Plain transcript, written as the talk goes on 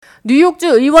뉴욕주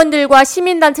의원들과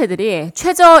시민단체들이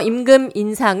최저임금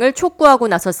인상을 촉구하고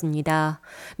나섰습니다.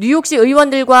 뉴욕시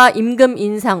의원들과 임금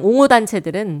인상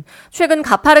옹호단체들은 최근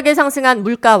가파르게 상승한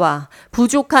물가와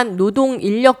부족한 노동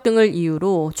인력 등을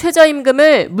이유로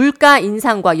최저임금을 물가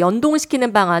인상과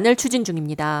연동시키는 방안을 추진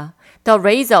중입니다. The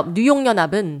Raise Up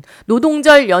뉴욕연합은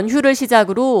노동절 연휴를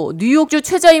시작으로 뉴욕주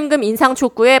최저임금 인상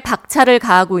촉구에 박차를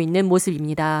가하고 있는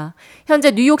모습입니다.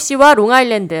 현재 뉴욕시와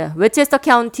롱아일랜드, 웨체스터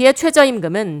카운티의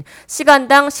최저임금은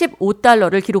시간당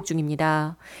 $15를 기록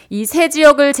중입니다. 이 세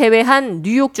지역을 제외한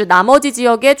뉴욕주 나머지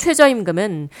지역의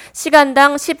최저임금은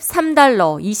시간당 $13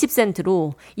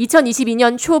 20센트로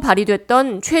 2022년 초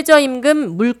발의됐던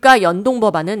최저임금 물가 연동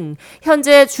법안은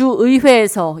현재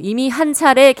주의회에서 이미 한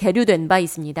차례 계류된 바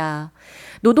있습니다.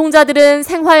 노동자들은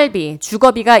생활비,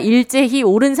 주거비가 일제히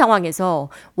오른 상황에서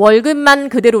월급만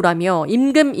그대로라며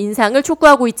임금 인상을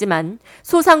촉구하고 있지만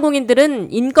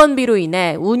소상공인들은 인건비로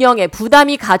인해 운영에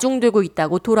부담이 가중되고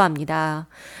있다고 토로합니다.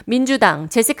 민주당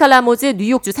제시카 라모즈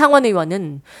뉴욕주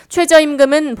상원의원은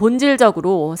최저임금은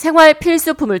본질적으로 생활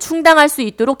필수품을 충당할 수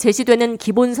있도록 제시되는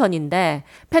기본선인데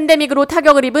팬데믹으로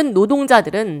타격을 입은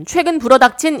노동자들은 최근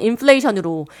불어닥친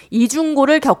인플레이션으로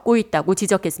이중고를 겪고 있다고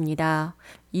지적했습니다.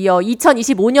 이어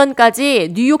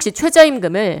 2025년까지 뉴욕시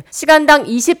최저임금을 시간당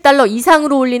 $20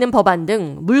 이상으로 올리는 법안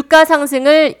등 물가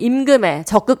상승을 임금에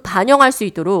적극 반영할 수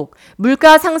있도록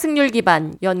물가 상승률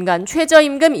기반 연간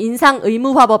최저임금 인상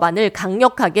의무화 법안을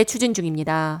강력하게 추진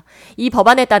중입니다. 이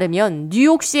법안에 따르면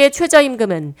뉴욕시의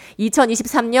최저임금은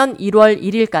 2023년 1월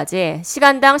 1일까지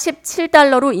시간당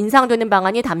 $17로 인상되는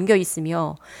방안이 담겨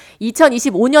있으며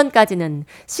 2025년까지는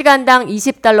시간당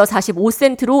 $20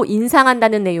 45센트로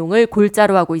인상한다는 내용을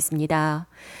골자로 하고 있습니다.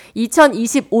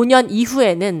 2025년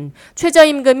이후에는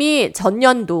최저임금이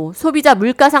전년도 소비자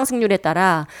물가 상승률에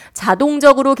따라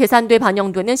자동적으로 계산돼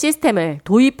반영되는 시스템을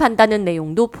도입한다는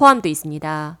내용도 포함되어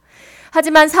있습니다.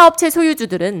 하지만 사업체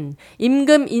소유주들은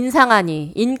임금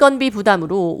인상안이 인건비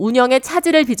부담으로 운영에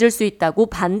차질을 빚을 수 있다고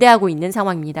반대하고 있는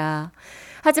상황입니다.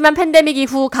 하지만 팬데믹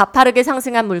이후 가파르게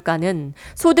상승한 물가는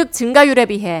소득 증가율에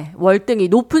비해 월등히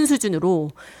높은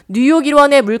수준으로 뉴욕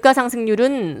일원의 물가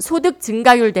상승률은 소득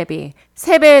증가율 대비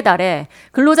 3배에 달해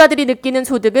근로자들이 느끼는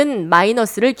소득은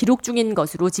마이너스를 기록 중인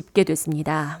것으로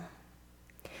집계됐습니다.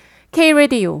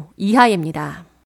 K-라디오 이하예입니다.